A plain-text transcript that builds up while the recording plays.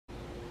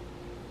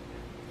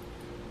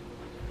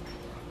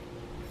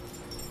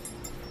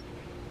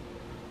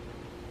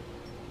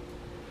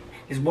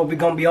is what we're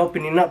gonna be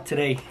opening up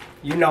today.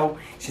 You know,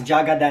 since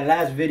y'all got that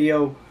last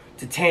video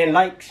to 10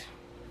 likes,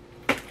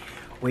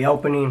 we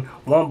opening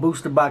one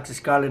booster box of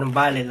Scarlet and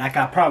Violet like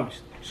I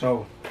promised.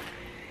 So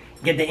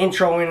get the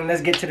intro in and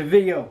let's get to the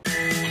video.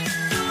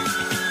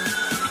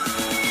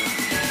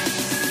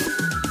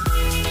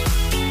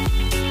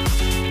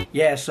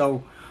 Yeah,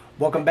 so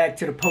welcome back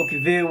to the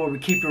Pokeville, where we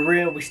keep it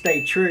real, we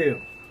stay trill.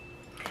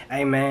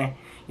 Hey man,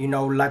 you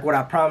know, like what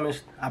I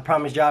promised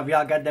y'all, if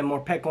y'all got that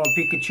Morpeko and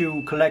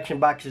Pikachu collection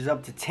boxes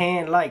up to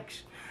 10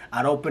 likes,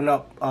 I'd open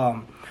up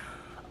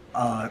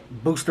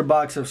booster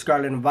box of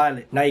Scarlet and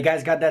Violet. Now you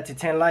guys got that to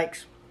 10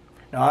 likes.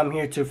 Now I'm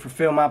here to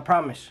fulfill my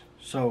promise.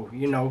 So,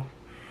 you know,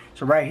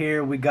 so right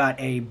here we got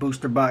a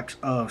booster box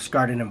of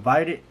Scarlet and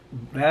Violet.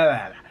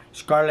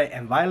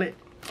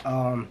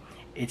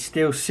 It's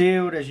still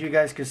sealed, as you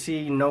guys can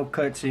see, no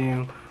cuts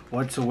in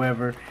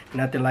whatsoever,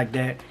 nothing like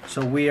that.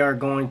 So we are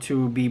going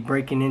to be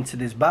breaking into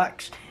this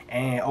box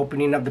and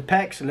opening up the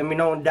packs. Let me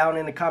know down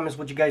in the comments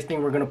what you guys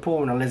think we're gonna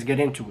pull. Now let's get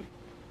into it.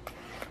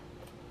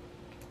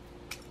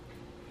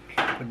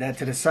 Put that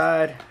to the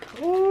side.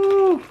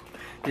 Ooh,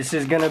 this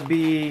is gonna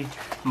be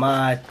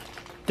my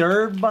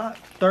third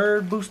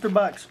booster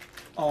box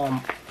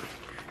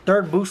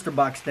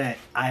that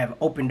I have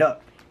opened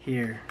up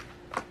here.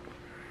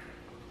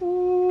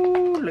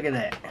 Ooh, look at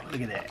that,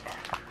 look at that.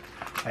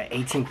 All right,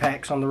 18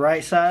 packs on the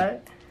right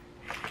side,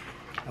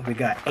 and we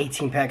got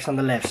 18 packs on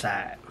the left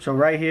side. So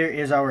right here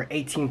is our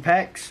 18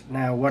 packs.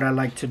 Now what I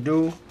like to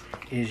do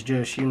is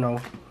just, you know,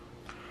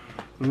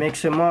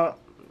 mix them up,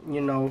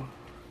 you know,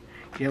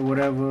 get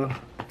whatever,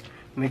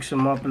 mix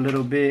them up a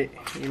little bit,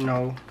 you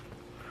know,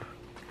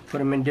 put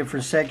them in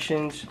different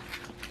sections,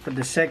 put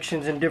the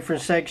sections in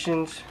different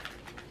sections.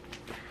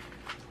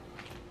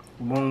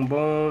 Boom,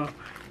 boom,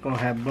 gonna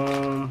have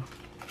boom.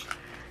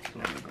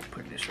 Now we're gonna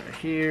put this right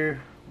here.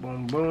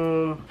 Boom,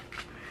 boom.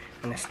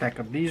 And then stack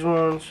up these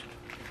ones.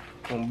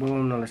 Boom,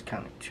 boom. Now let's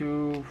count it.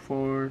 2,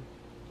 4,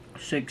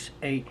 6,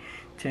 8,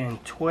 10,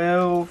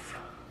 12.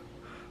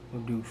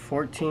 We'll do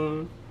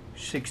 14,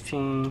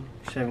 16,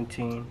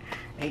 17,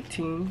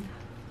 18.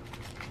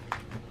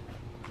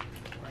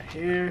 Right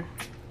here.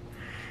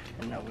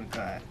 And now we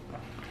got,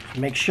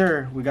 make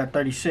sure we got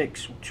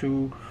 36.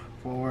 2,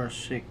 4,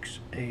 6,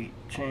 8,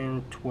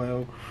 10,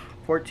 12,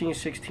 14,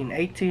 16,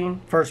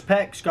 18. First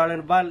pack, Scarlet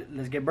and Violet.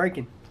 Let's get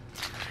breaking.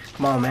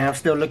 Come on, man. I'm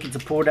still looking to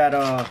pull that,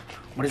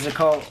 what is it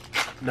called?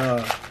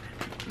 The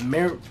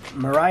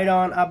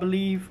Miraidon, I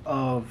believe,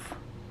 of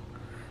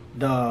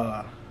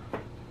the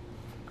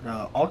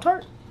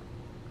Altart.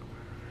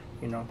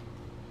 You know.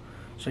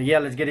 So, yeah,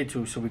 let's get it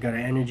to. So, we got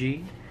an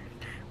Energy.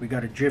 We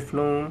got a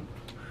Drifloon.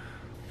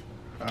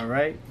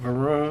 Alright.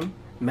 Varoom.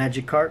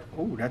 Magikarp.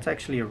 Ooh, that's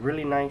actually a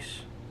really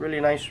nice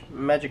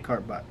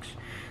Magikarp box.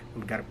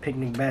 We got a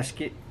Picnic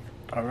Basket.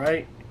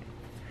 Alright.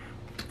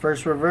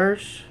 First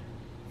reverse.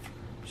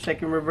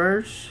 Second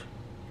reverse.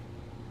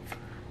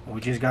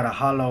 We just got a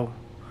hollow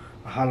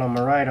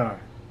Miraidon.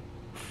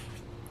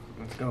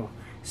 Let's go.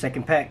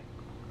 Second pack.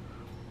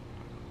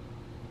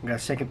 We got a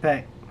second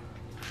pack.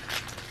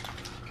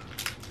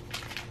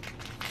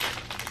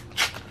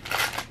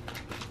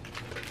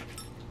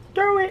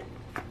 Throw it.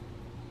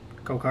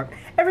 Go card.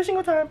 Every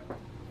single time.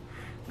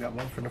 We got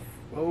one from the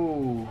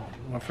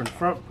one from the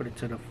front, put it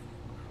to the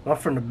one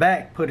from the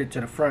back, put it to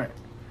the front.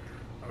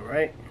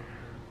 Alright.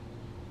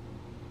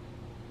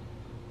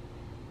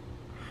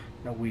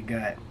 Now we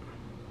got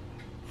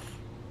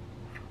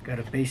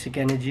a basic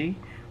energy,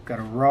 got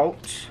a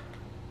Ralts,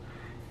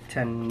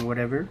 10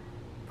 whatever,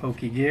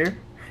 Pokegear.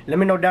 Let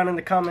me know down in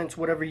the comments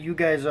whatever you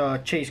guys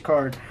chase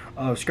card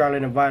of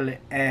Scarlet and Violet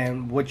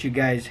and what you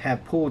guys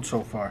have pulled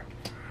so far.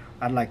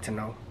 I'd like to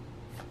know.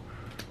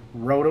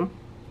 Rotom,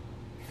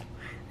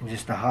 and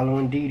just a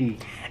hollow Indeedee.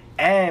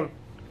 And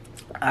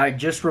I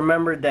just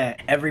remembered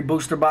that every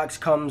booster box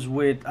comes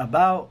with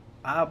about,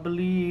 I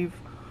believe,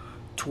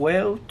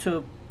 12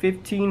 to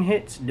 15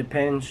 hits,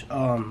 depends,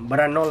 but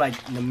I know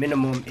like the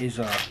minimum is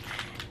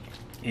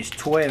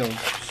 12,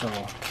 so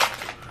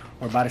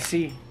we're about to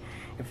see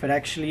if it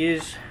actually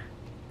is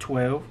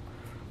 12.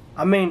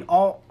 I mean,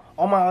 all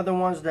my other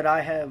ones that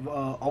I have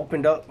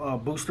opened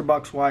up booster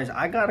box wise,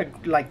 I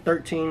got like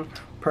 13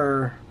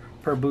 per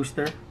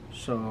booster,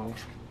 so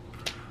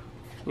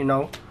you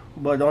know,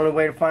 but the only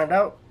way to find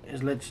out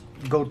is let's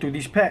go through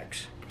these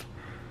packs.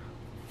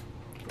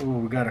 Ooh,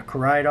 we got a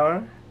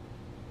Koraidon.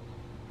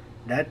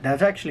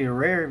 That's actually a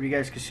rare, if you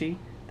guys can see.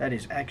 That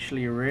is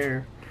actually a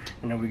rare.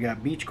 And then we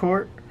got Beach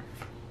Court.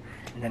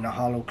 And then a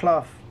hollow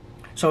cloth.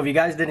 So if you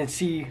guys didn't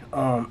see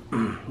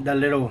that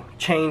little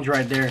change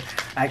right there,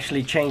 I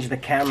actually changed the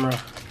camera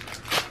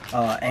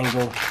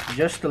angle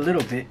just a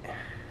little bit.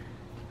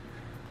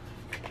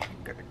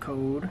 Got the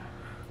code.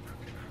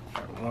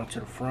 Got one to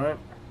the front.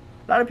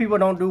 A lot of people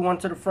don't do one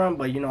to the front,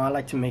 but you know, I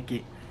like to make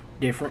it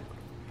different.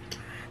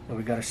 Then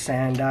we got a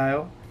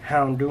Sandile,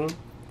 Houndoom,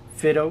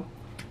 Fiddle,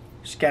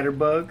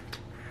 Scatterbug,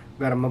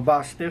 we got a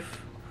Mabastiff,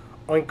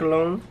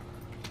 Oinkologne,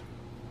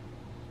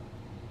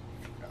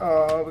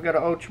 we got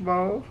an Ultra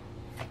Ball,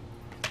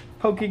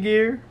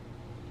 Pokegear,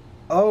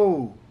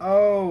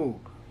 Oh,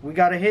 we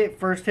got a hit.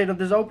 First hit of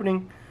this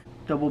opening.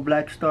 Double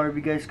black star, if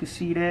you guys can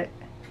see that.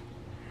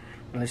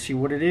 Let's see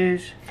what it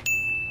is.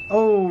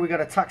 Oh, we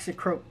got a Toxic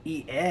Croak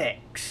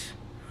EX.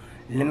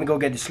 Let me go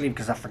get the sleeve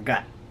because I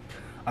forgot.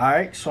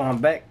 Alright, so I'm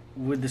back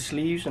with the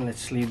sleeves, and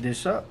let's sleeve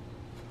this up.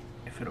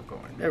 If it'll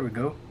go in. There we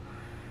go.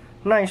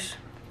 Nice.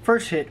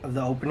 First hit of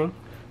the opening.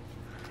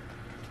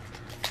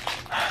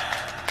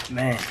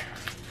 Man,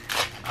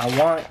 I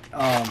want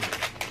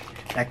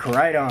that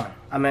Koraidon.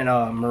 I meant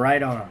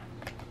Miraidon.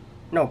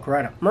 No,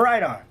 Koraidon.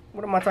 Miraidon.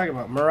 What am I talking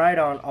about?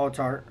 Miraidon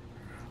Altart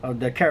of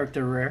the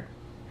character rare.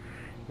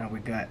 Now we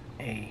got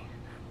a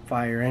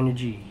Fire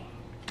Energy.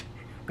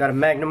 Got a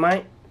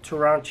Magnemite,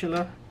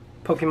 Tarantula,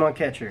 Pokemon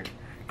Catcher,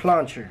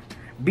 Clauncher,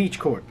 Beach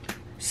Court,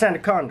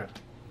 Sandaconda,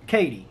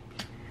 Katie,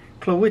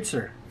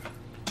 Clowitzer,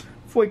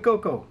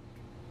 Fuecoco,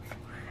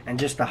 and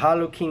just a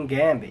Hollow King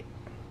Gambit.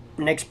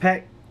 Next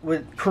pack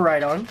with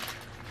Koraidon.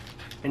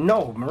 And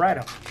no,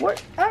 Miraidon.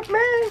 What?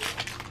 Man,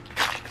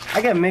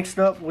 I got mixed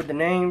up with the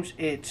names.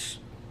 It's,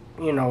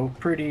 you know,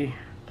 pretty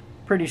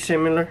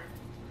similar.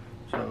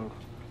 So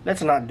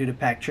let's not do the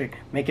pack trick.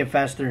 Make it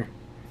faster,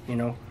 you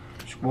know.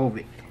 Swove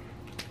it.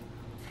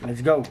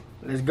 Let's go.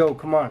 Let's go.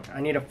 Come on.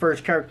 I need a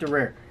first character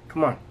rare.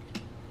 Come on.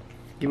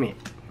 Give me it.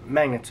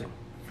 Magneton.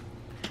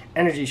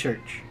 Energy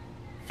Search.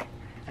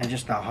 And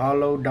just a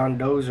Hollow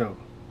Dondozo.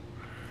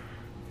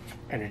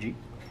 Energy.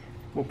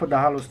 We'll put the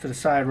hollows to the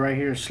side right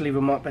here, sleeve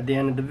them up at the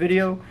end of the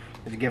video.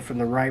 Let's get from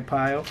the right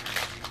pile.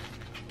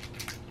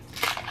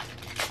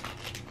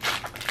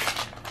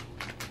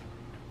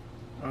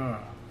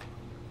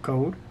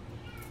 Code.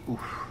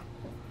 Oof.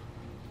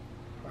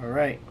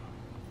 Alright.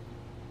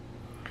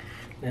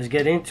 Let's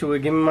get into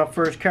it. Give me my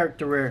first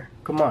character rare.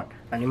 Come on.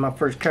 I need my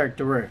first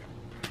character rare.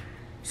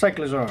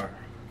 Cyclizar.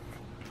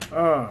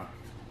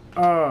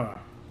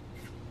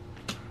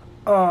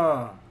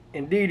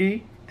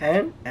 Indeedee.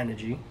 And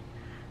Energy.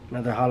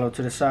 Another hollow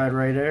to the side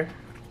right there.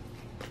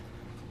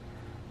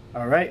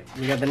 Alright,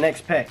 we got the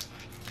next pack.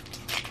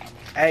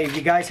 Hey, if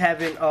you guys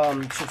haven't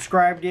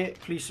subscribed yet,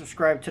 please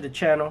subscribe to the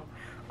channel.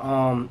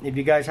 If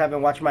you guys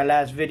haven't watched my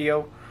last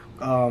video,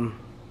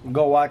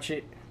 go watch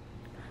it.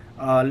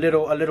 A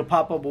little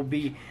pop-up will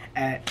be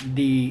at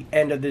the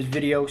end of this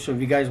video. So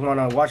if you guys want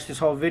to watch this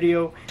whole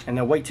video and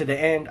then wait to the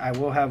end, I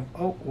will have...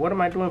 Oh, what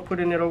am I doing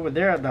putting it over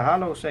there at the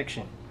hollow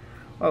section?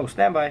 Oh,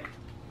 stand by.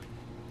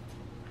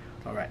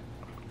 Alright.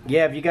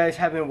 Yeah, if you guys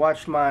haven't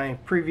watched my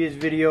previous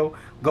video,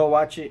 go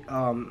watch it.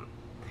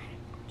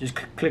 Just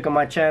click on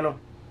my channel,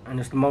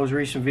 and it's the most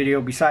recent video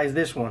besides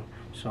this one.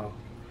 So,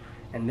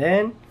 and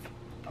then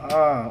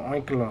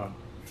Oinkalon,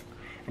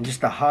 and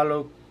just a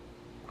hollow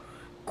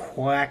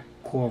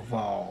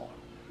Quackquaval.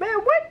 Man,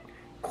 what?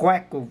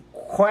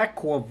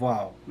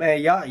 Quackquaval. Man,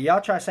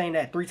 y'all try saying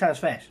that 3 times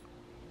fast.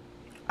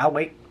 I'll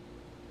wait.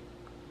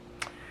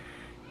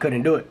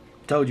 Couldn't do it.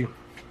 Told you.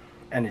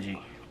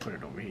 Energy. Put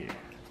it over here.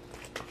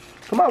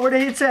 Come on, where the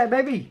hits at,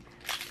 baby?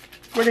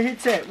 Where the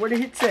hits at? Where the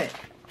hits at?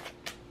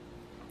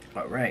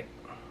 Alright.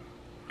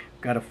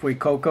 Got a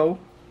Fuecoco.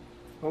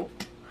 Oh.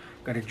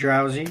 Got a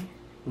Drowsy.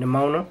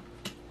 Nimona.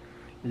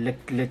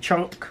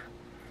 Lechunk.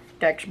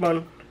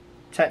 Daxbun.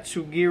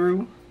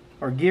 Tatsugiru.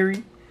 Or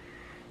Giri.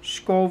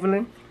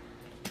 Scovelin.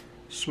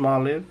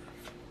 Smoliv.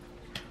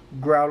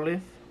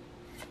 Growlithe.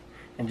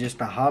 And just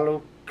a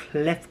hollow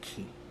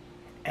Klefki.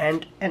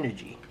 And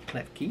Energy.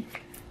 Klefki.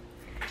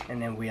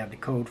 And then we have the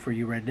code for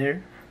you right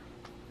there.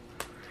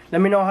 Let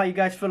me know how you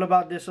guys feel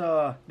about this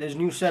this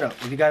new setup.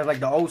 If you guys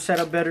like the old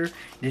setup better,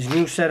 this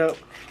new setup,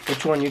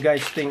 which one you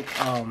guys think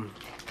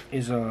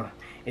is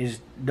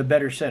the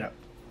better setup?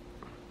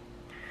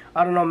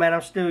 I don't know, man.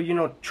 I'm still, you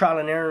know, trial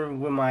and error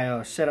with my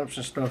setups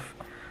and stuff.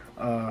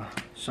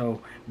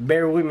 So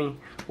bear with me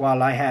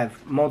while I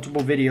have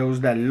multiple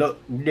videos that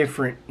look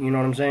different. You know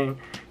what I'm saying?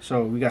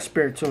 So we got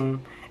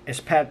Spiritomb,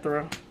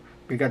 Espatra.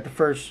 We got the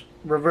first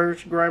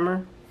reverse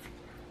Grimer.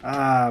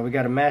 We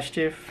got a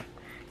Mastiff.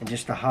 And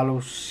just a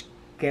hollow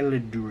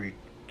Skeledirge.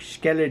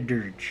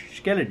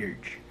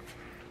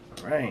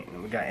 Alright,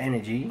 and we got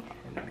Energy.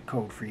 And then the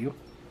code for you.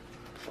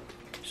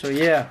 So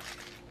yeah.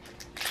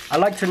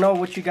 I'd like to know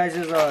what you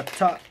guys'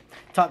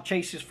 top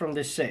chases from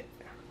this set.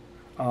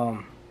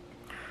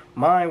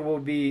 Mine will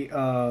be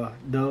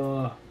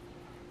the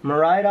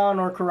Miraidon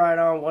or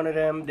Koraidon, one of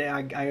them.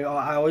 I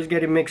always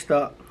get it mixed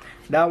up.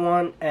 That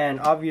one, and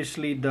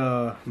obviously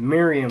the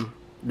Miriam,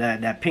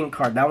 that pink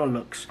card. That one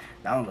looks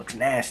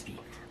nasty.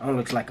 That one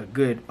looks like a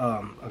good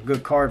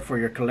card for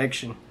your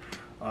collection.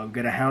 We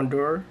got a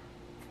Houndour.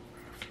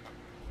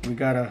 We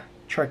got a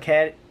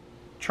Charcadet.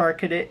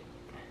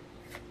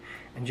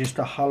 And just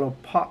a hollow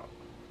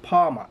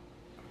Palma.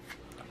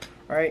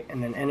 Alright,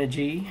 and then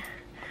Energy.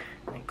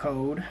 And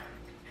code.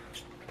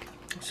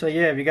 So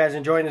yeah, if you guys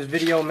enjoyed this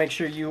video, make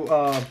sure you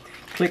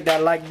click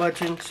that like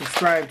button,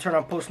 subscribe, turn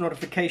on post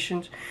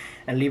notifications,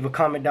 and leave a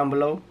comment down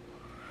below.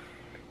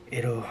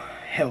 It'll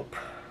help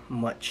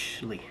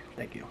muchly.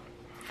 Thank you.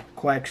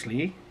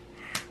 Quaxley.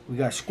 We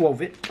got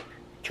Squovit,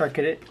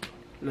 Charcadet,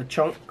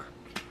 Lechunk.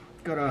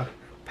 Got a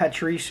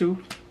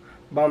Pachirisu,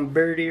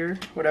 Bombardier,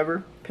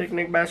 whatever.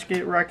 Picnic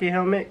basket, Rocky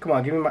helmet. Come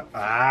on, give me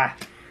my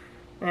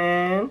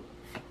and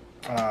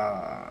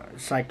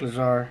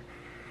Cyclozar,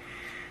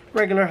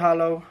 regular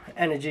hollow,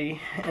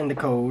 energy, and the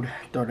code.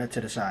 Throw that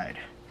to the side.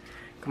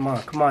 Come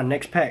on,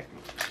 next pack.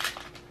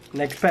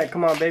 Next pack,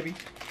 come on, baby.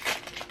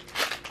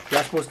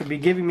 Y'all supposed to be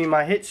giving me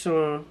my hit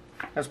soon.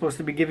 Y'all supposed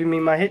to be giving me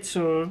my hit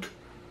soon.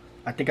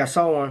 I think I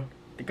saw one.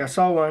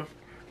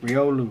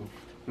 Riolu,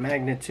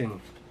 Magneton,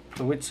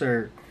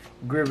 Fluitzer,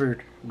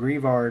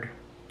 Grievard,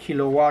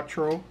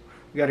 Kilowattrel.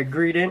 We got a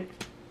Greedent,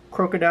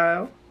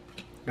 Crocodile,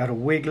 got a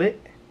Wiglet,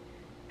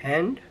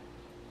 and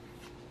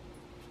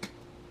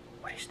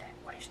what is that?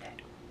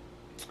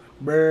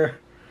 Brr,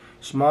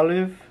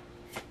 Smoliv,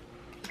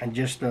 and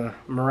just a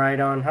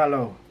Miraidon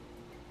Hollow.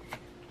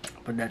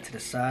 Put that to the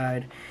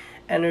side.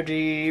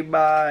 Energy,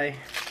 bye.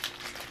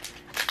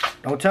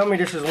 Don't tell me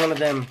this is one of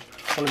them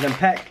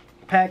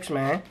packs,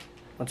 man.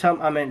 Don't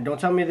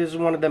tell me this is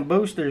one of them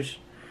boosters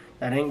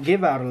that ain't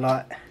give out a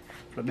lot.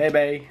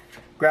 Flabébé,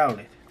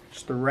 Growlithe,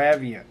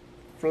 Staravia,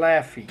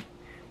 Flaffy,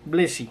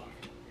 Blissey,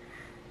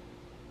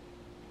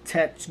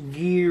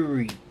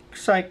 Tatsugiri,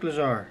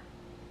 Cyclozar.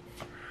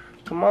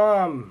 Come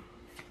on.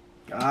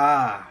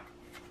 Damn.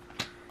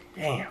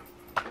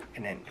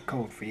 And then the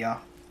code for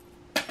y'all.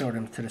 Throw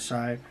them to the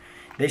side.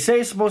 They say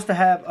it's supposed to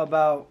have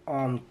about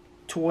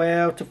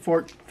 12 to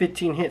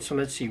 15 hits. So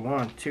let's see.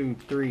 1, 2,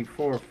 3,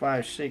 4,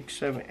 5, 6,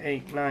 7,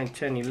 8, 9,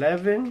 10,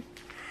 11.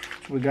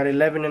 So we got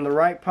 11 in the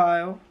right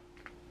pile.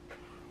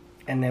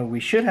 And then we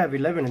should have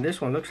 11 in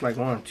this one. Looks like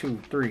 1,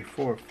 2, 3,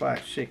 4,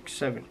 5, 6,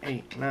 7,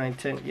 8, 9,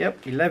 10.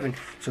 Yep, 11.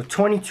 So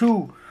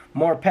 22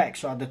 more packs.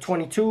 So the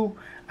 22,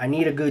 I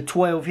need a good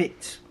 12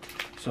 hits.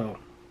 So,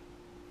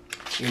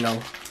 you know.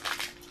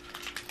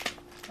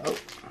 Oh,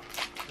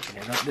 looking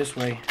it up this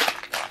way.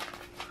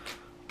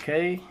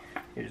 Okay,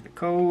 here's the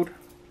code.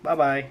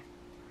 Bye-bye.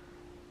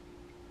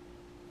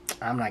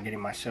 I'm not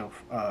getting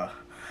myself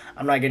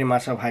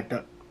hyped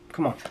up.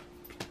 Come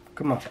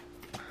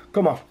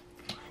on.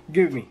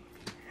 Give me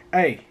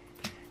a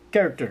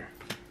character.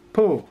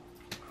 Pull.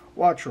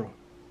 Wattrel.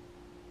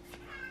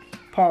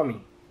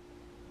 Palmy.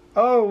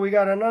 Oh, we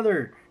got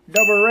another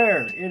double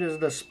rare. It is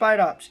the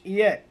Spidops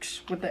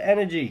EX with the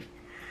energy.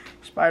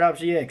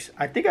 Spidops EX.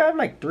 I think I have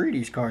like 3 of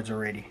these cards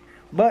already.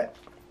 But,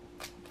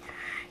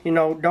 you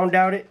know, don't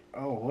doubt it.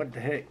 Oh, what the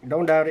heck.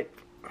 Don't doubt it.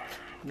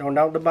 Don't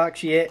doubt the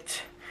box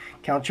yet.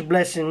 Count your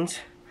blessings.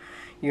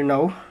 You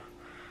know.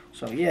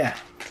 So, yeah.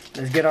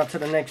 Let's get on to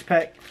the next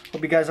pack.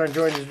 Hope you guys are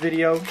enjoying this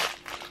video.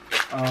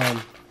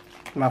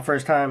 My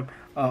first time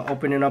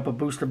opening up a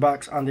booster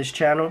box on this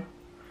channel.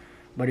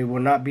 But it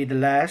will not be the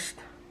last.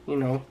 You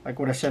know, like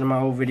what I said in my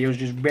old videos.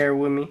 Just bear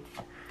with me.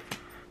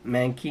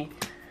 Mankey.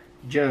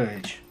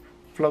 Judge.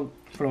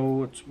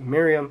 Floats.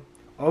 Miriam.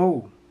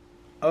 Oh,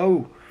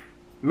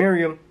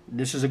 Miriam,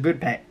 this is a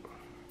good pack.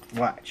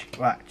 Watch.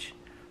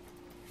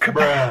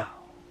 Kaboom!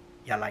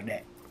 Y'all like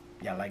that?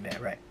 Y'all like that,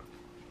 right?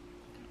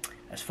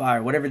 That's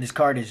fire. Whatever this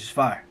card is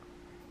fire.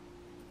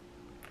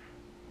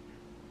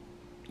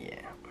 Yeah.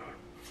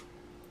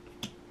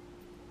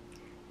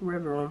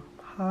 River,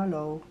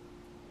 hollow.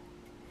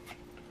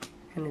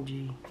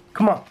 Energy.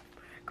 Come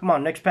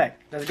on, next pack.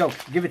 Let's go.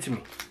 Give it to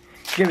me.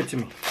 Give it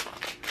to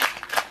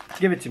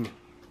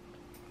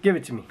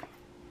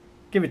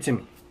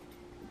me.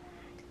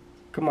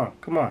 Come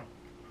on.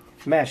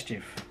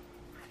 Mastiff.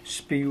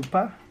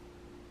 Spupa.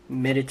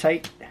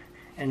 Meditate.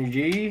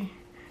 Energy.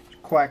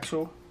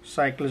 Quaxel.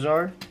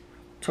 Cyclozar.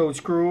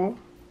 Toadscrew.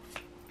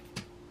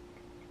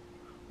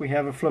 We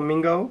have a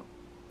Flamingo.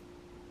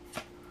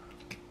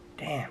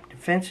 Damn.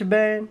 Defensive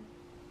band.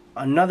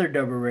 Another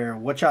double rare.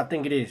 What y'all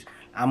think it is?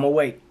 I'ma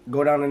wait.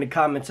 Go down in the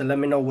comments and let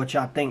me know what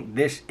y'all think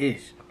this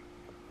is.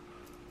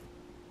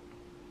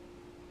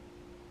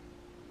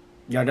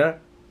 Y'all done?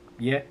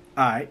 Yeah?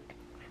 Alright.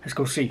 Let's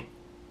go see.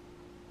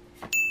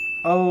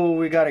 Oh,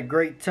 we got a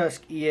Great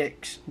Tusk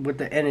EX with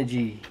the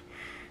energy.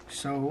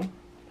 So,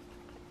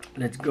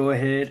 let's go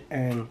ahead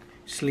and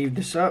sleeve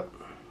this up.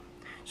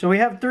 So we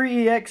have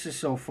 3 EXs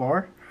so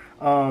far.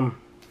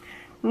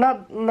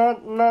 Not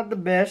the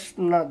best,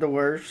 not the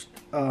worst.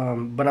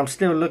 But I'm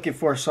still looking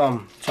for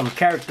some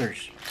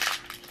characters.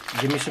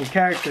 Give me some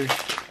characters.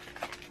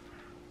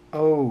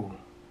 Oh.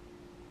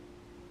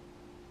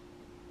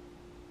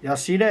 Y'all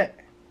see that?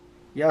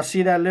 Y'all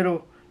see that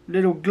little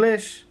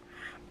glitch?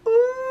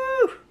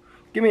 Ooh!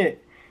 Give me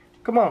it.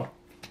 Come on.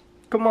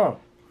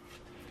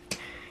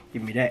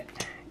 Give me that.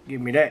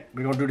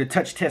 We're gonna do the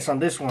touch test on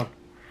this one.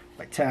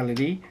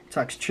 Vitality,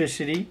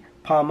 Toxtricity,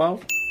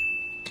 Palmo.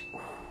 Ooh,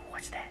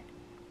 what's that?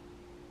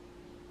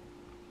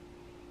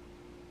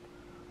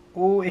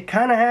 Oh, it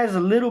kind of has a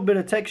little bit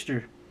of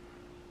texture.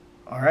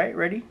 Alright,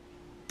 ready?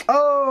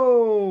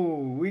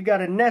 Oh! We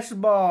got a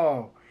Nest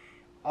Ball.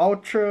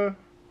 Ultra.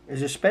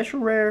 Is it special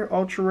rare?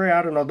 Ultra rare?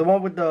 I don't know. The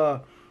one with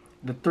the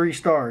 3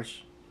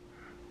 stars.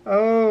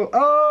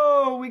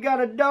 Oh, we got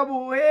a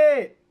double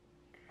hit.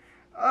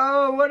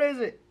 Oh, what is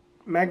it?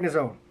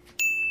 Magnezone.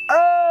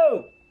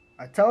 Oh,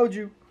 I told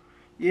you.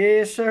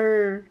 Yes,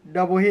 sir.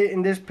 Double hit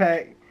in this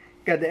pack.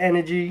 Got the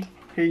energy.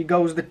 Here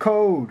goes the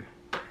code.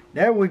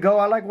 There we go.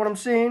 I like what I'm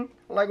seeing.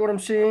 I like what I'm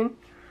seeing.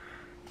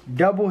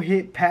 Double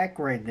hit pack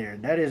right there.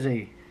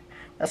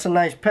 That's a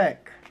nice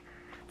pack.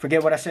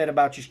 Forget what I said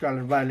about you,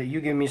 Scarlet Violet. You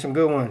give me some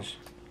good ones.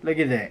 Look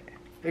at that.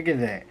 Look at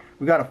that.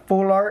 We got a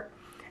full art.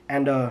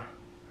 And I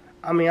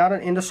mean,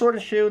 in the Sword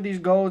and Shield, these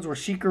golds were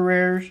secret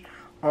rares.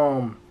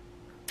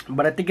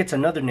 But I think it's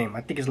another name.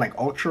 I think it's like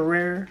ultra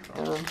rare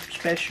or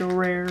special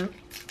rare.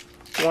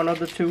 One of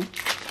the two.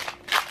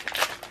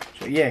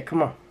 So yeah,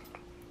 come on.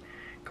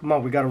 Come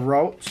on, we got a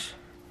Ralts,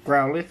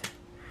 Growlithe,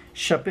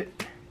 Shuppet,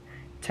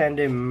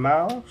 Tandem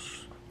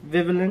Mouse,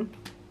 Vivillon,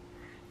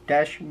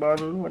 Dash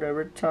Button,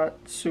 whatever,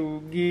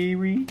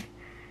 Tatsugiri,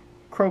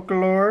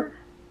 Crocolore.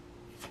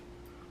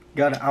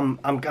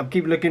 I'm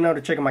keep looking up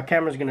to check if my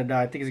camera's gonna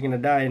die. I think it's gonna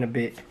die in a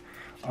bit.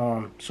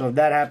 So if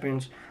that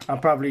happens, I'm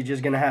probably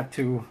just gonna have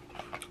to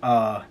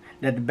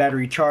let the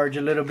battery charge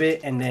a little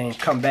bit and then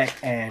come back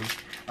and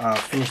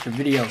finish the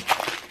video.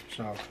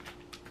 So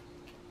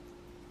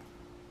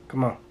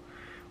come on.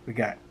 We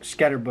got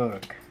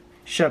Scatterbug,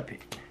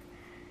 Shuppet,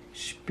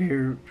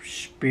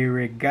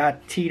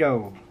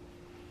 Spirigatito,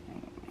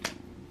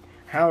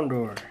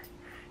 Houndour,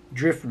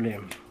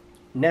 Drifblim,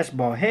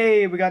 Nestball.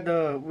 Hey, we got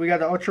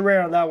the ultra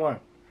rare on that one.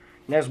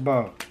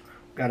 Nestball.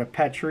 Got a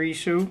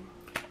Pachirisu.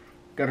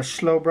 Got a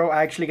Slowbro.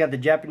 I actually got the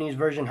Japanese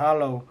version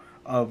holo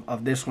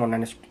of this one,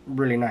 and it's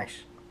really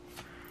nice.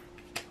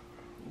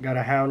 Got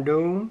a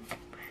Houndoom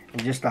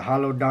and just a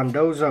holo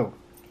Dondozo.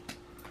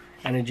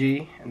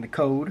 Energy and the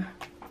code.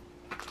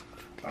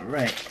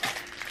 Alright.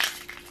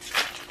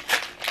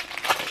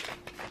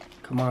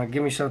 Come on,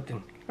 give me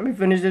something. Let me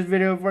finish this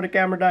video before the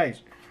camera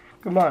dies.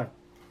 Come on.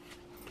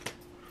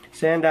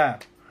 Sandile,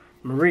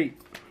 Mareep,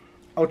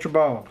 Ultra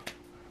Ball,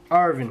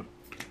 Arvin,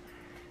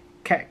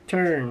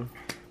 Cacturn,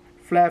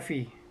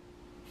 Flaffy,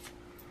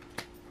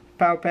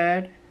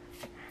 Powpad,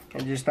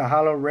 and just a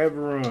holo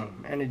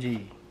Reverum,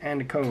 Energy,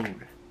 and the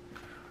code.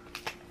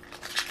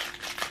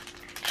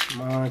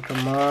 Come on,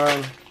 come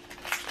on.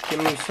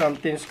 Give me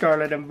something,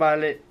 Scarlet and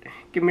Violet.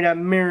 Give me that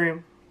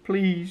Miriam,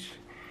 please.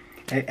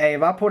 Hey,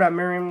 if I pull that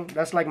Miriam,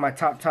 that's like my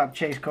top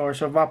chase card.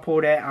 So if I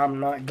pull that, I'm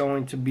not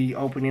going to be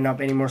opening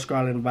up any more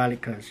Scarlet and Violet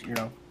because, you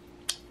know,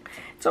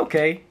 it's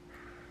okay.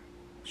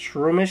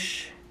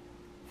 Shroomish.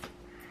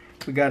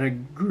 We got a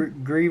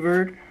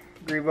Grievard,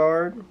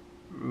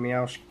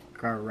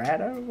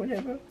 Meowscarada,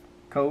 whatever.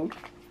 Code.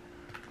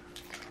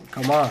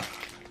 Come on.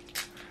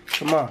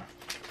 Come on.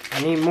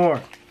 I need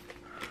more.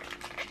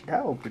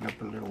 That opened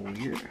up a little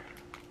weird.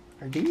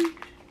 Are these?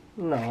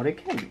 No, they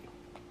can't be.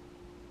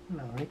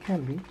 No, they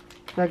can't be.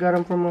 I got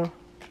them from a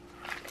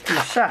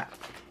shop.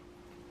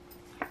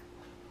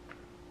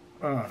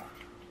 I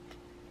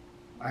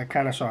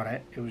kind of saw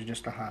that. It was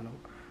just a holo.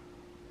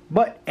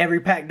 But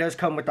every pack does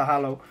come with a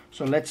holo.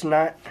 So let's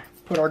not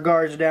put our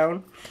guards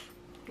down.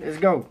 Let's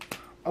go.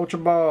 Ultra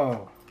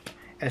Ball,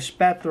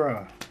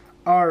 Espathra,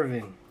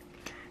 Arvin,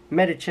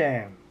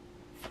 Medicham,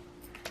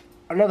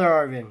 another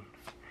Arvin.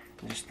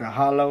 Just a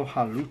holo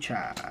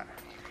Halucha.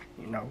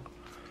 You know.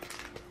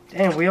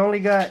 Damn, we only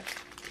got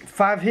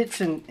 5 hits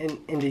in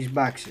these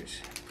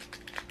boxes.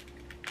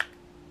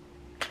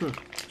 Let's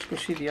go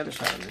see the other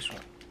side of this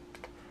one.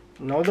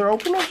 No, they're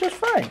open up just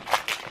fine.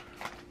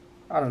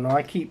 I don't know.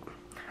 I keep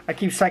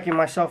psyching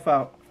myself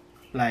out.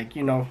 Like,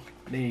 you know,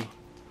 they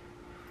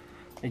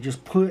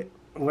just put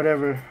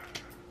whatever,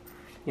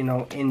 you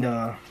know, in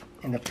the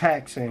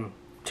packs and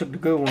took the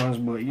good ones.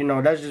 But you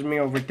know, that's just me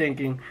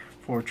overthinking.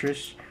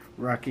 Fortress,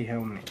 Rocky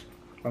Helmet,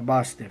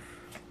 Babastiff.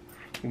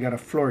 We got a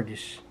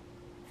Florges.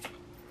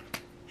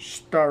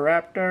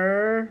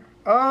 Staraptor.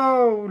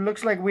 Oh,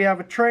 looks like we have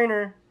a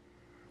trainer.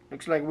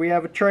 Looks like we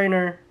have a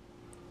trainer.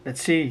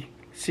 Let's see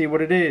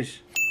what it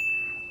is.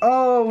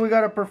 Oh, we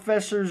got a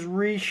Professor's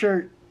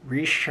Research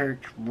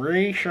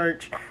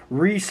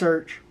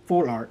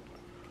full art.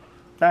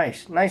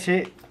 Nice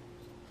hit.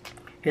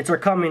 Hits are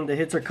coming. The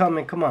hits are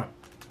coming. Come on.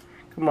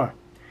 Come on.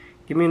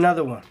 Give me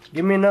another one.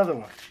 Give me another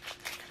one.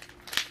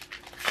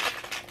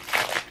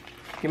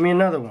 Give me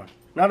another one.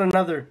 Not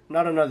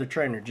another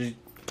trainer. Just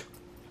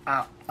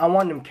I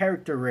want them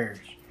character rares,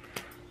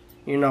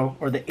 you know,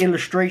 or the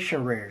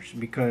illustration rares,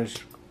 because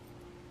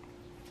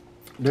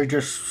they're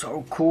just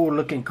so cool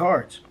looking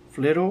cards.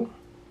 Flittle,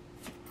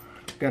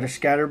 got a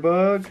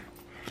Scatterbug,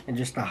 and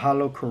just a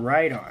holo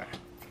Koraidon.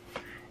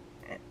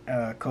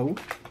 Code.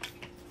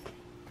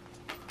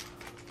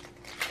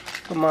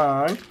 Come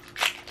on.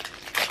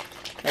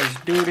 Let's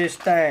do this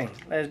thing.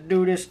 Let's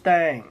do this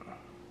thing.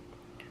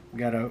 We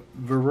got a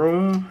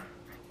Varoom,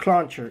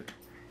 Clauncher,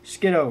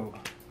 Skiddo,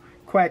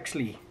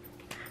 Quaxley,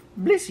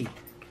 Blissey.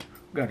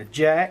 We got a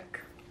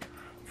Jack,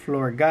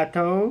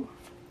 Florigato,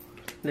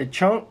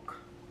 Lechonk,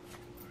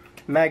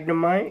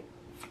 Magnemite,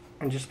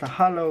 and just a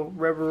holo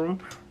Reverum.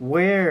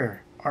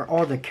 Where are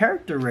all the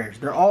character rares?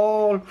 They're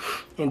all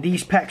in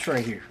these packs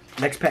right here.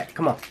 Next pack,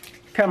 come on.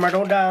 Camera,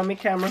 don't die on me,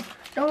 camera.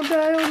 Don't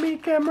die on me,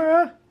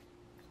 camera.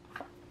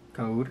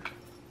 Code.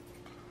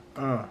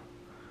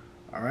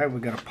 Alright, we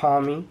got a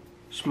Palmy,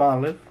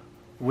 Smoliv,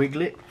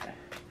 Wiglet,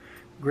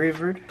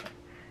 Grievard,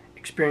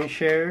 Experience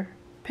Share,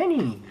 Penny.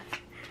 We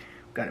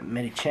got a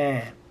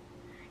Medichamp.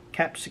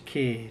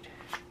 Capsicid.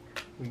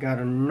 We got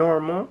a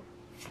normal.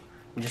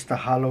 Just a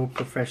hollow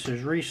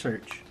Professor's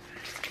Research.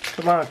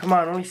 Come on, come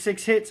on. Only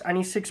 6 hits. I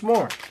need 6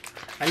 more.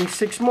 I need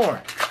 6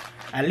 more.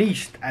 At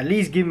least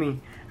give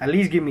me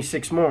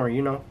 6 more,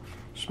 you know.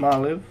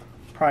 Smoliv,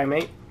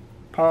 Primate,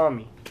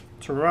 Palmy,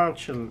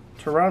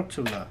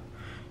 Tarantula,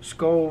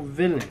 Skull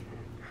Villain,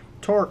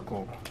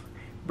 Torkoal,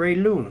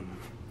 Breloom,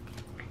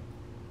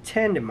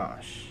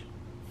 Tandemash,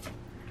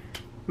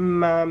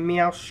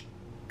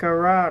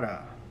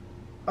 Meowscarada.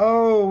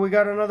 Oh, we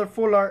got another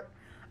full art.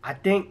 I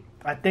think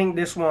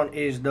this one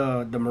is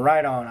the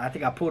Miraidon. I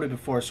think I pulled it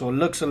before, so it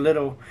looks a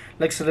little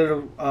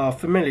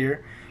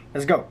familiar.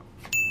 Let's go.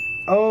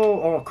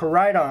 Oh,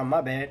 Koraidon,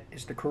 my bad.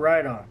 It's the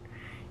Koraidon.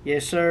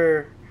 Yes,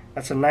 sir.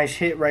 That's a nice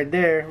hit right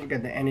there. We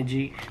got the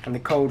energy and the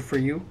code for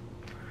you.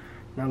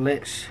 Now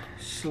let's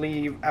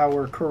sleeve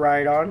our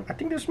Koraidon. I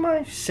think this is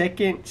my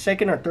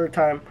second or third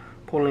time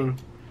pulling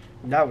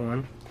that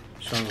one.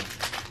 So,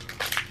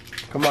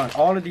 come on.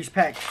 All of these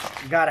packs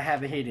gotta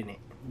have a hit in it.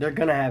 They're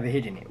gonna have a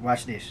hit in it.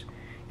 Watch this.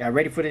 Y'all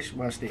ready for this?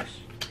 Watch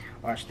this.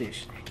 Watch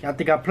this. Y'all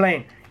think I'm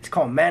playing? It's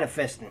called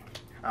manifesting.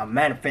 I'm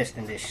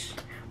manifesting this.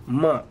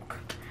 Monk.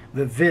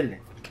 The Villain.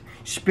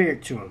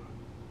 Spiritomb.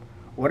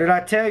 What did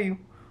I tell you?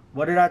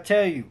 What did I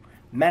tell you?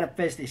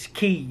 Manifest is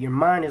key. Your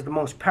mind is the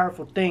most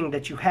powerful thing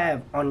that you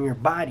have on your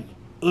body.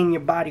 In your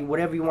body.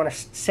 Whatever you want to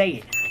say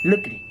it. Look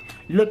at it.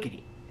 Look at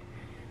it.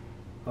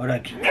 Hold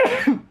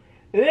on.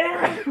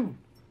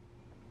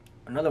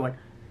 Another one.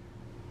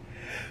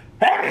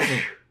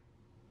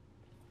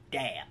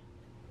 Damn.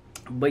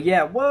 But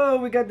yeah, whoa,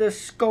 we got the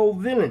Skull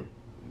Villain.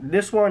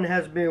 This one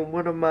has been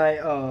one of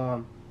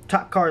my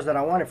top cards that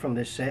I wanted from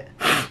this set.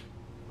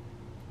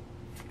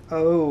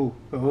 Oh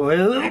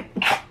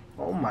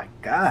my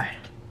god.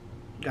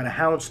 Got a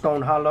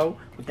Houndstone Hollow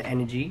with the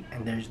energy,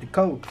 and there's the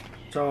code.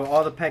 So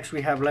all the packs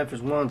we have left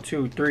is 1,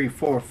 2, 3,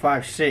 4,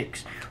 5,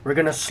 6. We're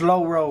gonna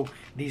slow roll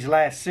these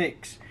last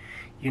 6,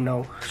 you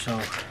know. So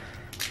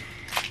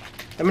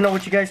let me know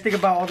what you guys think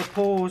about all the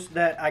pulls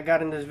that I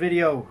got in this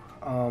video.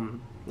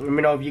 Let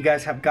me know if you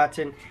guys have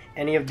gotten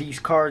any of these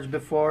cards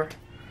before,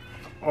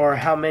 or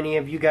how many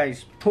of you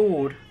guys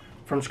pulled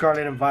from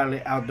Scarlet and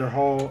Violet out their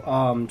whole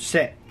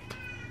set.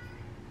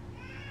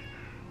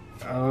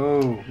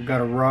 Oh, we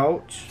got a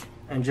Roach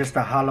and just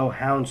a hollow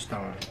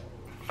Houndstone.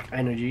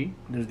 Energy.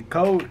 There's the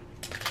code.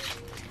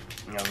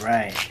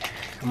 Alright.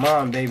 Come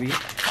on, baby.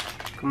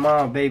 Come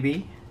on,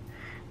 baby.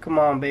 Come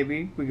on,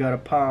 baby. We got a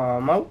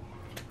Palmo,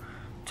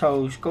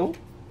 Toadstool,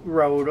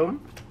 Rotom,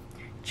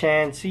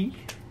 Chansey,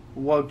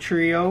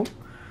 Trio.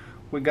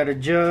 We got a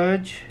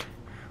Judge.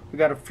 We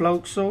got a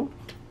Floatzel.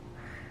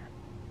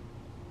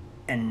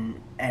 And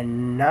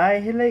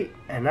Annihilate.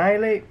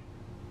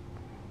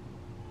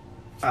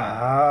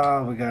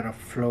 Ah, we got a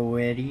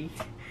Floetti.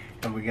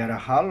 And we got a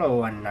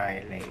hollow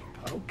Annihilate.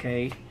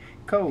 Okay.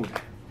 Code.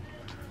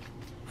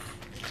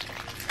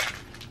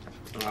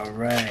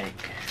 Alright.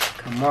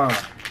 Come on.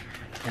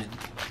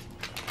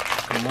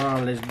 Come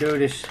on, let's do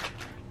this.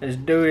 Let's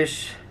do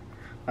this.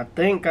 I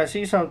think I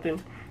see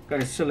something.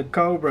 Got a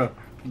Silicobra,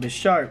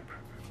 Bisharp,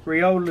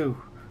 Riolu,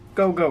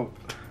 Go-Go,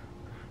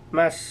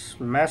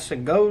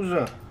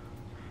 Massagoza,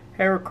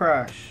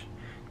 Heracross,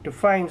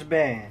 Defiance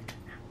Band,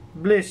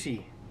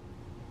 Blissey,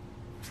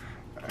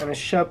 and a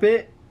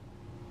Shuppet,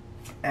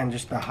 and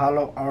just a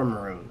hollow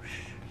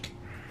Armorage.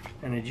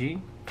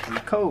 Energy and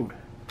the code.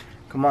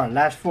 Come on,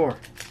 last 4.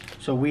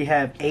 So we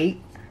have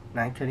 8,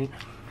 9, 10.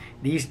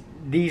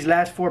 These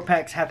last 4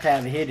 packs have to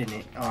have a hit in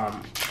it,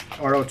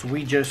 or else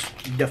we just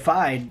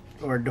defined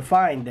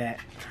that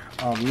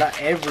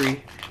not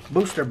every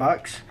booster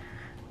box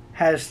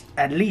has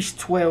at least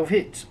 12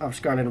 hits of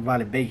Scarlet and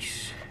Violet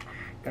base.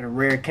 Got a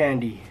Rare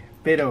Candy,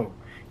 Fiddle,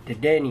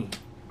 Dedenne,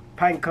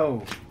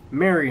 Pineco,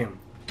 Miriam,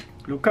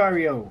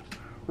 Lucario,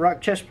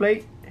 Rock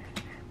Chestplate,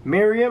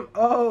 Miriam,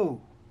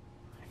 oh,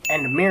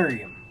 and the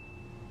Miriam,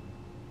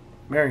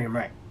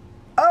 right?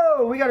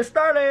 Oh, we got a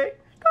Starly.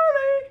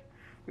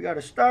 We got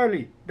a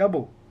Starly,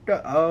 double.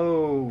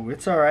 Oh,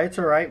 it's alright, it's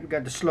alright. We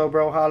got the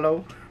Slowbro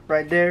Hollow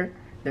right there.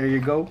 There you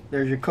go.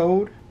 There's your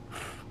code.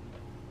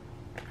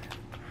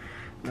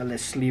 Now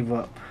let's sleeve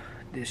up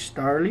this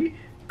Starly.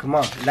 Come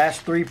on,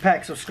 last 3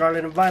 packs of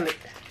Scarlet and Violet.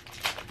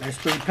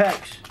 Last 3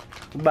 packs.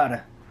 We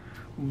about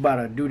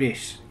to do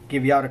this.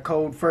 Give y'all the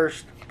code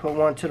first. Put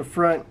one to the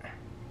front.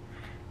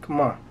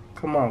 Come on,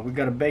 come on. We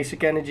got a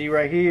basic energy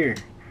right here.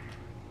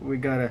 We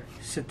got a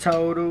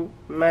Citodo,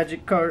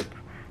 Magikarp,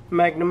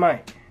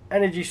 Magnemite,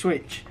 Energy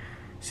Switch,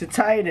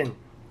 Cetitan,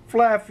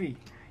 Flaffy,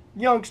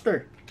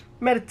 Youngster,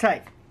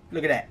 Meditite.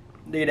 Look at that.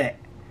 Look at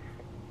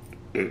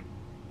that.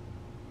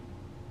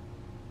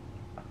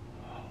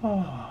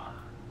 Oh,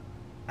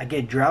 I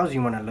get drowsy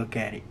when I look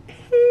at it.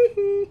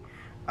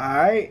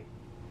 Alright.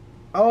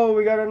 Oh,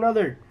 we got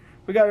another.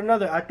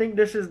 I think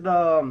this is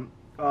the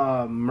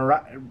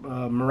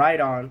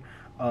Miraidon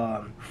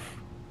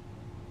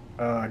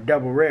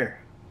double rare.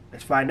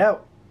 Let's find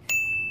out.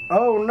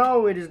 Oh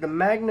no, it is the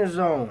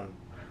Magnezone.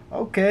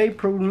 Okay,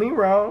 proving me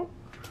wrong.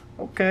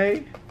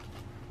 Okay,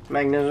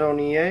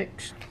 Magnezone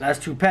EX.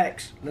 Last 2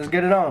 packs. Let's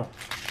get it on.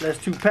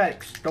 Last 2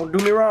 packs. Don't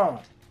do me wrong.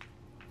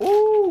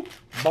 Ooh,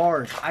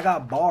 bars. I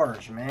got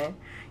bars, man.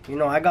 You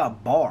know, I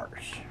got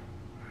bars.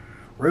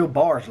 Real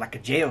bars, like a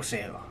jail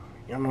cell.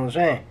 You know what I'm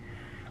saying?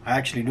 I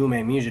actually do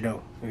make music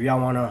though. If y'all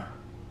wanna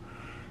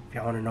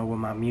know what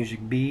my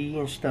music be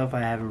and stuff, I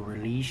haven't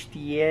released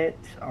yet.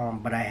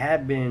 But I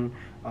have been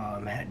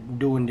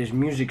doing this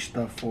music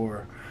stuff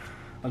for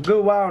a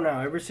good while now.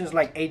 Ever since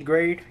like 8th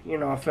grade, you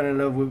know, I fell in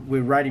love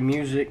with writing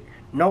music.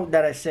 Note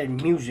that I said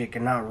music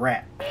and not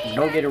rap.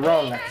 Don't get it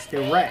wrong, I can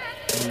still rap.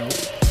 You know, look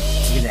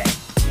at that.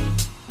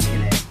 Look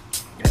at that.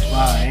 That's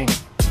fire, ain't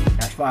it?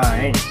 That's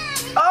fire, ain't it?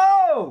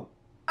 Oh!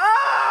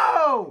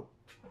 Oh!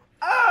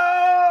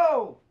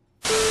 Oh!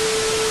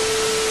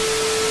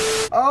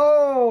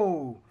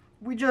 Oh!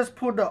 We just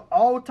put the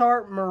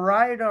Alt-Art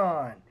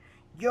Miraidon.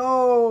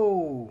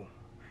 Yo!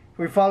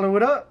 We follow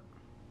it up.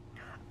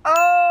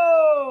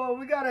 Oh!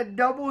 We got a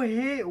double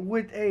hit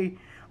with a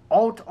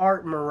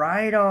Alt-Art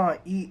Miraidon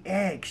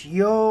EX.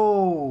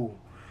 Yo!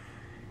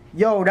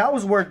 Yo, that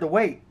was worth the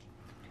wait.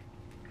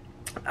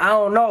 I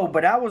don't know,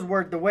 but that was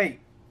worth the wait.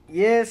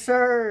 Yes,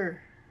 sir.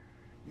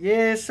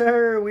 Yes,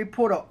 sir. We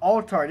pulled an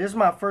Alt-Art. This is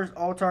my first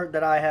Alt-Art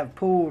that I have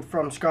pulled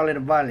from Scarlet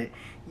and Violet.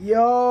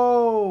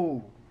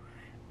 Yo!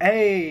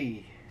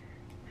 Hey.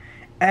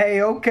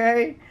 Hey,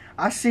 okay.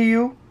 I see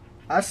you.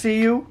 I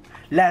see you.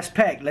 Last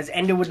pack. Let's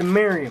end it with the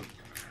Miriam.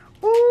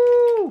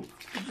 Ooh.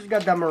 We just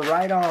got that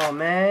Miraidon,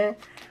 man.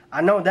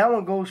 I know that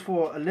one goes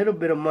for a little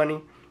bit of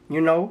money,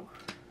 you know.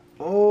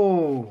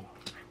 Oh.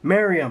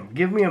 Miriam.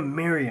 Give me a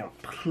Miriam,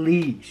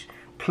 please.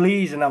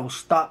 Please, and I will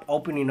stop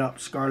opening up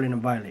Scarlet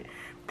and Violet.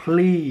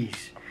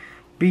 Please.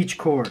 Beach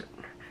Court.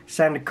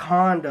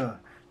 Sandaconda.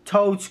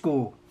 Toad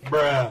School.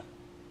 Bruh.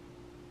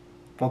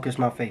 Focus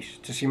my face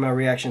to see my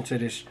reaction to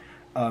this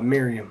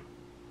Miriam.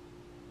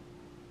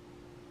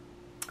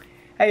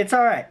 Hey, it's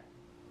alright.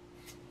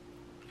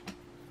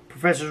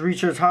 Professor's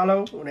Research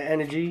Hollow with an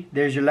energy.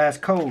 There's your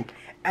last code.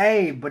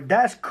 Hey, but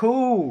that's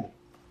cool.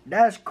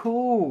 That's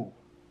cool.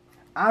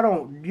 I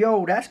don't,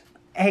 yo, that's,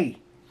 hey,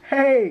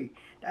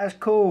 that's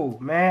cool,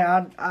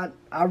 man.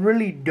 I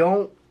really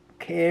don't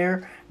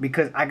care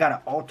because I got an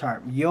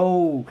Alt-Art.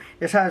 Yo,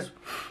 this has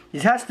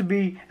to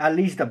be at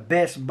least the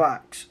best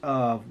box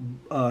of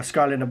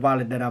Scarlet and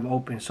Violet that I've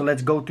opened. So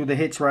let's go through the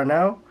hits right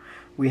now.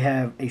 We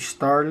have a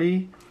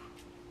Starly,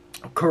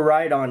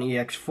 Koraidon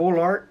EX Full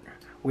Art.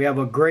 We have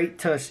a Great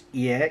Tusk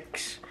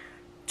EX,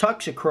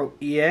 Toxicroak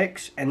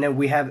EX, and then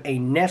we have a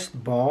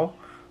Nest Ball,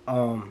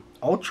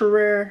 Ultra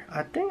Rare,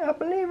 I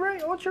believe,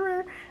 right? Ultra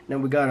Rare.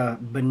 Then we got a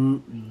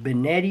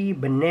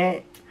Bennett,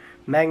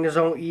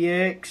 Magnezone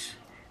EX,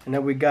 and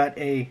then we got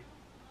a,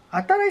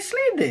 I thought I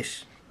sleeved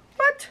this.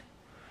 What?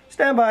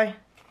 Stand by.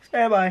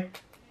 Stand by.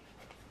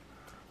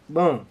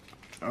 Boom.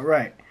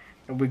 Alright.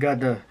 And we got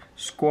the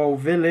Squall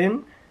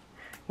Villain.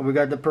 And we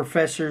got the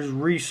Professor's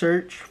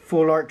Research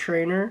Full Art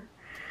Trainer.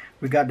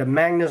 We got the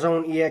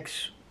Magnezone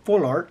EX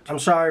Full Art. I'm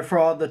sorry for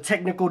all the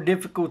technical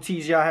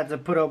difficulties y'all had to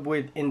put up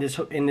with in this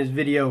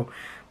video.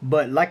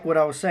 But like what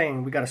I was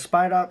saying, we got a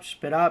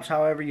Spidops,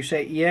 however you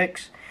say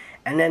EX.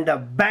 And then the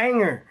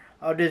banger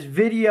of this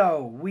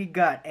video, we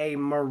got a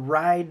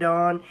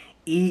Miraidon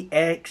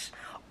EX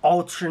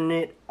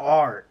alternate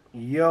art.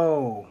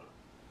 Yo.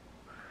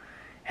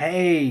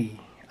 Hey.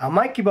 I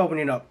might keep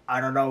opening up.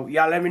 I don't know.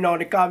 Y'all let me know in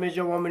the comments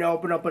you want me to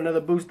open up another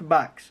booster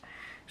box.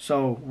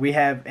 So we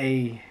have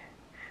a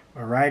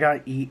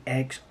Miraidon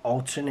EX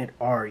alternate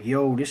art.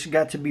 Yo, this has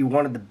got to be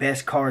one of the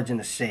best cards in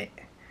the set.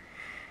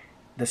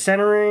 The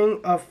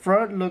centering up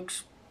front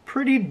looks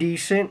pretty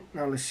decent.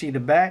 Now let's see the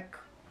back.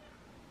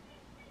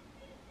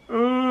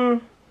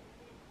 On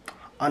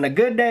a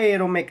good day,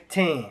 it'll make a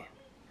 10.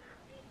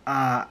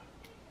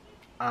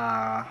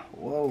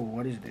 Whoa,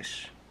 what is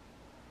this?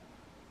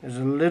 There's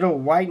a little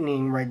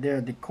whitening right there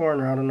at the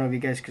corner. I don't know if you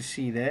guys can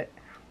see that.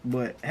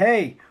 But,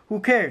 hey, who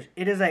cares?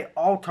 It is a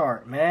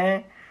Alt-Art,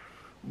 man.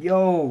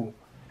 Yo,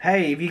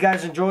 hey, if you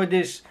guys enjoyed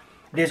this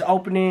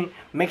opening,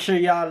 make sure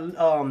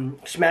y'all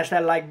smash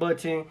that like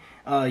button.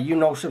 You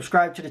know,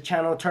 subscribe to the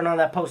channel, turn on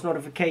that post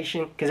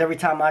notification, because every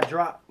time I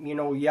drop, you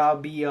know, y'all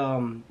be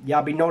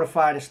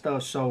notified and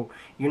stuff. So,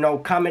 you know,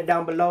 comment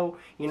down below.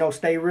 You know,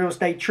 stay real,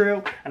 stay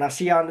trill, and I'll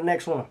see y'all in the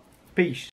next one. Peace.